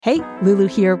Hey, Lulu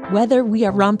here. Whether we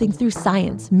are romping through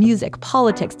science, music,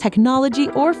 politics, technology,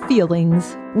 or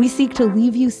feelings, we seek to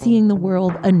leave you seeing the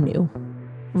world anew.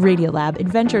 Radiolab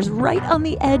adventures right on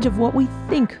the edge of what we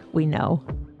think we know,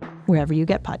 wherever you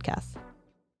get podcasts.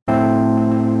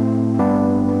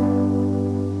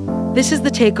 This is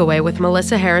The Takeaway with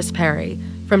Melissa Harris Perry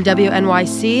from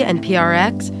WNYC and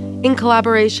PRX in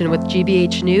collaboration with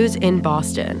GBH News in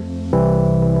Boston.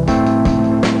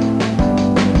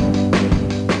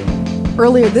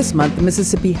 Earlier this month, the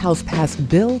Mississippi House passed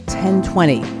Bill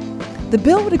 1020. The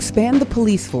bill would expand the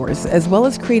police force as well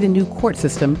as create a new court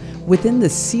system within the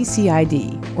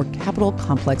CCID, or Capital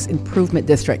Complex Improvement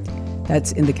District.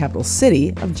 That's in the capital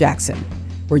city of Jackson,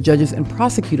 where judges and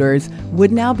prosecutors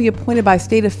would now be appointed by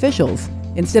state officials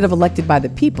instead of elected by the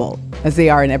people, as they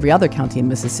are in every other county in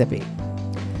Mississippi.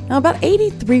 Now, about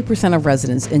 83% of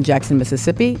residents in Jackson,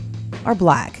 Mississippi are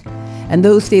Black. And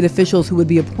those state officials who would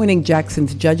be appointing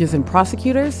Jackson's judges and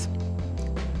prosecutors,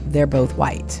 they're both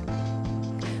white.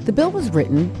 The bill was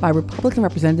written by Republican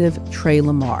Representative Trey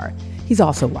Lamar. He's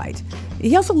also white.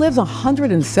 He also lives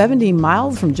 170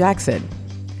 miles from Jackson.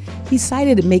 He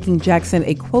cited making Jackson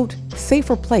a, quote,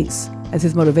 safer place as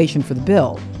his motivation for the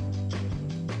bill.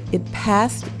 It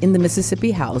passed in the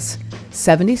Mississippi House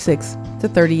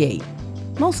 76-38,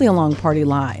 mostly along party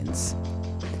lines.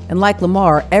 And like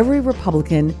Lamar, every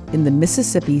Republican in the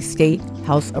Mississippi State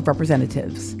House of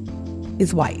Representatives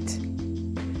is white.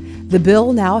 The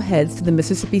bill now heads to the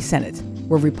Mississippi Senate,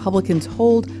 where Republicans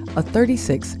hold a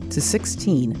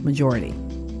 36-16 majority.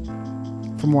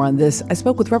 For more on this, I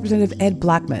spoke with Representative Ed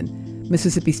Blackman,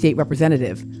 Mississippi State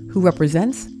Representative, who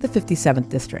represents the 57th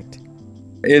District.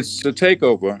 It's a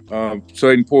takeover of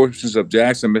certain portions of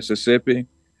Jackson, Mississippi,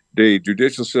 the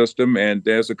judicial system, and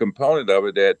there's a component of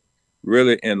it that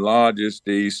really enlarges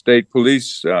the state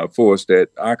police force that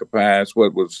occupies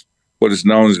what is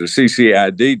known as the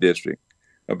CCID district.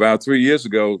 About 3 years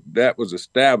ago, that was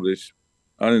established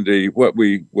under what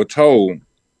we were told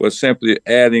was simply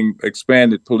adding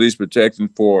expanded police protection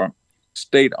for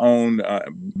state-owned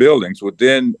buildings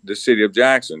within the city of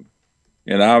Jackson.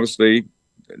 And obviously,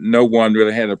 no one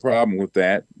really had a problem with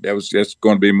that. That was just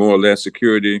going to be more or less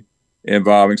security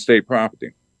involving state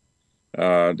property.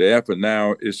 The effort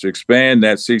now is to expand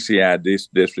that CCID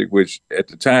district, which at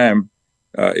the time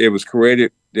it was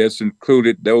created, that's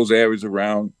included those areas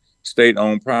around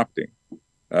state-owned property.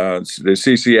 The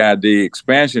CCID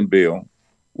expansion bill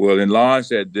will enlarge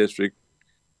that district,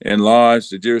 enlarge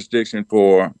the jurisdiction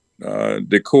for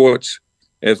the courts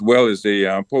as well as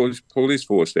the police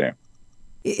force there.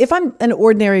 If I'm an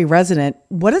ordinary resident,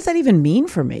 what does that even mean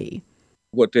for me?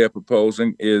 What they're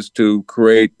proposing is to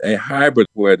create a hybrid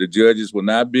where the judges will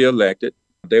not be elected.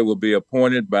 They will be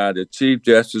appointed by the Chief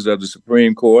Justice of the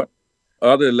Supreme Court.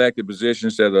 Other elected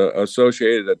positions that are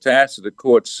associated, attached to the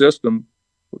court system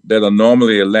that are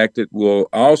normally elected will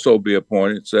also be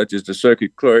appointed, such as the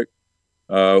circuit clerk,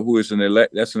 who is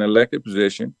that's an elected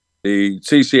position. The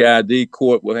CCID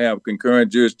court will have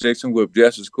concurrent jurisdiction with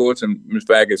justice courts and, in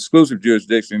fact, exclusive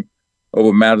jurisdiction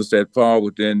over matters that fall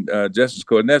within justice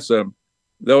court. And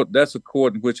that's a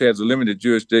court which has a limited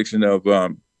jurisdiction of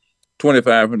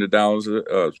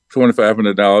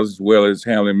 $2,500 as well as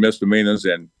handling misdemeanors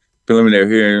and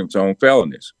preliminary hearings on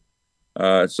felonies.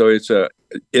 So it's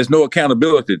no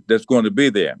accountability that's going to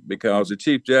be there because the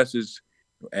Chief Justice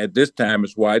at this time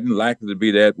is white and likely to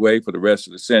be that way for the rest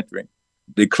of the century.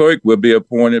 The clerk will be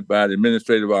appointed by the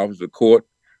administrative office of the court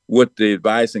with the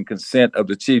advice and consent of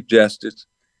the Chief Justice.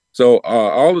 So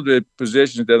all of the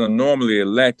positions that are normally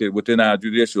elected within our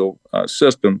judicial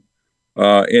system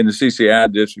in the CCI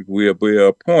district will be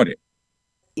appointed.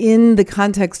 In the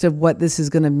context of what this is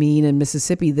going to mean in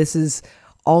Mississippi, this is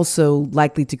also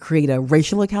likely to create a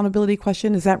racial accountability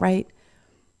question. Is that right?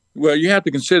 Well, you have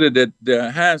to consider that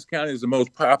Hinds County is the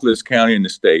most populous county in the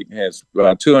state. It has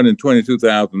about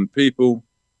 222,000 people,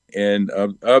 and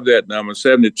of that number,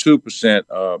 72%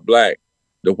 are Black.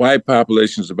 The white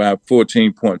population is about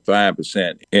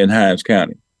 14.5% in Hinds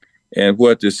County. And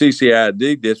what the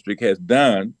CCID district has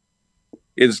done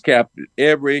is captured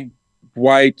every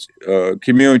white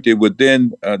community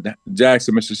within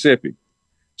Jackson, Mississippi.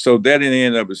 So that in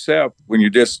and of itself, when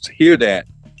you just hear that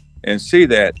and see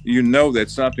that, you know that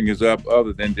something is up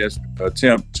other than just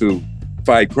attempt to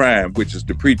fight crime, which is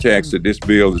the pretext that this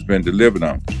bill has been delivered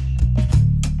on.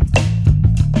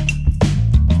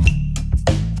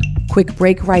 Quick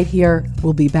break right here.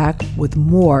 We'll be back with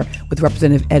more with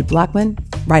Representative Ed Blackman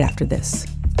right after this.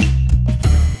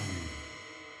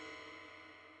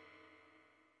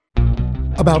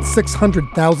 About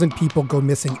 600,000 people go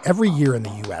missing every year in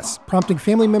the U.S., prompting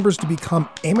family members to become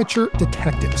amateur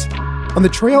detectives. On the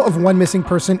trail of one missing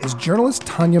person is journalist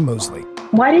Tanya Mosley.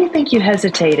 Why do you think you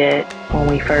hesitated when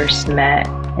we first met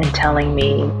in telling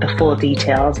me the full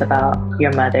details about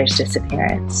your mother's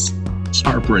disappearance? It's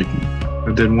heartbreaking.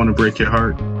 I didn't want to break your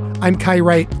heart. I'm Kai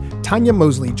Wright. Tanya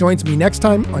Mosley joins me next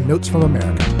time on Notes from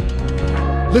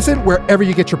America. Listen wherever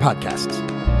you get your podcasts.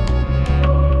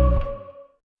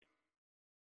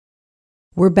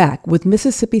 We're back with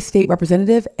Mississippi State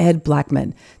Representative Ed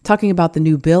Blackman talking about the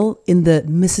new bill in the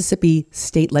Mississippi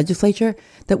State Legislature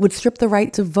that would strip the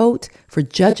right to vote for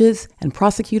judges and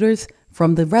prosecutors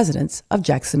from the residents of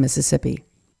Jackson, Mississippi.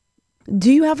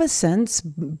 Do you have a sense,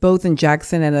 both in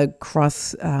Jackson and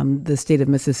across the state of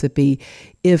Mississippi,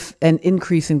 if an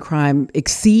increase in crime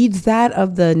exceeds that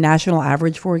of the national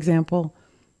average, for example?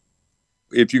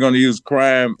 If you're going to use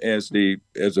crime as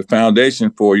a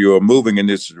foundation for your moving in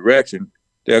this direction,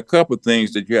 there are a couple of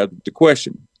things that you have to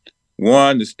question.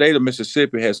 One, the state of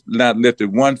Mississippi has not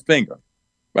lifted one finger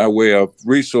by way of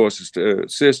resources to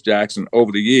assist Jackson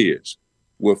over the years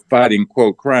with fighting,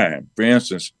 quote, crime. For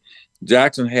instance,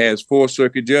 Jackson has 4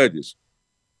 circuit judges,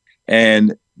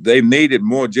 and they needed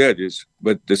more judges,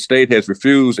 but the state has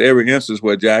refused every instance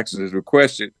where Jackson has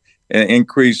requested an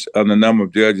increase on the number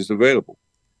of judges available.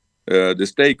 The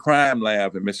state crime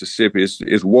lab in Mississippi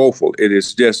is woeful. It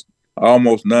is just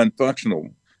almost non-functional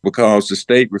because the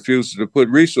state refuses to put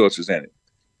resources in it.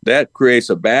 That creates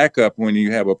a backup when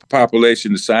you have a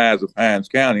population the size of Hinds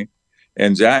County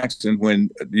and Jackson, when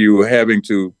you are having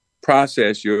to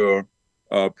process your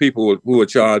people who are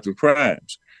charged with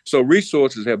crimes. So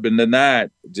resources have been denied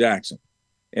Jackson,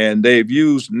 and they've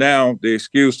used now the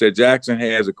excuse that Jackson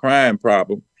has a crime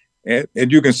problem, and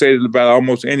you can say that about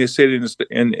almost any city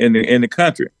in the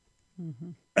country.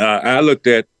 Mm-hmm. I looked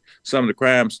at some of the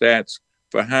crime stats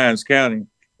for Hinds County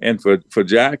and for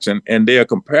Jackson, and they are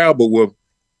comparable with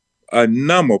a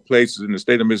number of places in the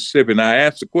state of Mississippi. And I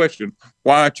asked the question,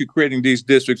 why aren't you creating these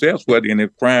districts elsewhere? And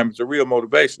if crime is a real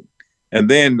motivation. And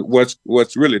then what's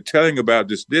really telling about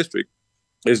this district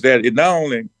is that it not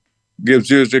only gives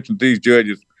jurisdiction to these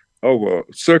judges over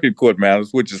circuit court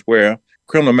matters, which is where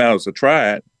criminal matters are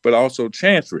tried, but also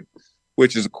chancery,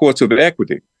 which is the courts of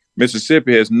equity.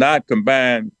 Mississippi has not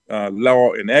combined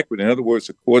law and equity. In other words,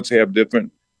 the courts have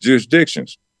different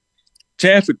jurisdictions.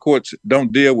 Chancery courts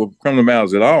don't deal with criminal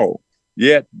matters at all,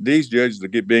 yet these judges are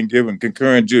being given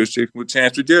concurrent jurisdiction with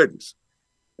chancery judges.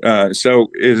 So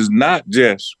it is not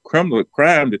just criminal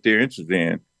crime that they're interested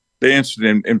in. They're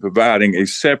interested in providing a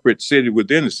separate city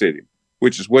within the city,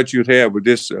 which is what you'd have with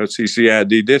this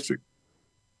CCID district.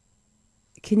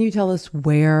 Can you tell us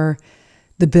where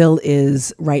the bill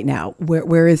is right now?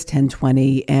 Where is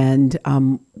 1020, and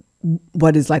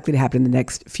what is likely to happen in the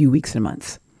next few weeks and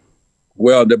months?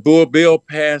 Well, the bill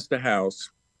passed the House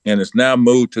and it's now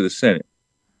moved to the Senate.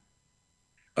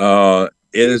 It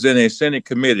is in a Senate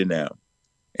committee now,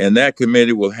 and that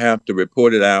committee will have to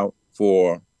report it out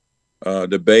for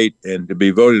debate and to be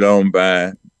voted on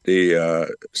by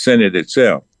the Senate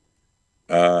itself.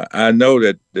 I know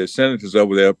that the senators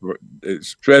over there,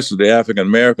 especially the African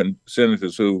American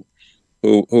senators who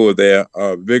are there,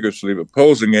 are vigorously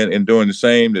opposing it and doing the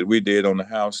same that we did on the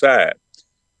House side.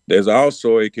 There's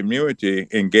also a community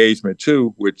engagement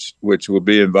too, which will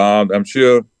be involved, I'm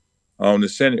sure, on the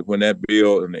Senate when that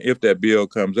bill and if that bill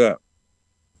comes up.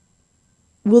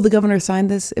 Will the governor sign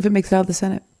this if it makes it out of the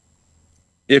Senate?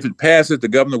 If it passes, the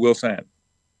governor will sign it.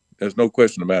 There's no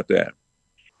question about that.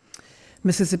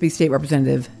 Mississippi State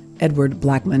Representative Edward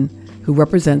Blackman, who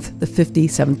represents the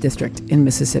 57th District in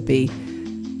Mississippi.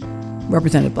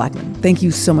 Representative Blackman, thank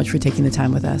you so much for taking the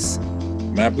time with us.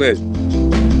 My pleasure.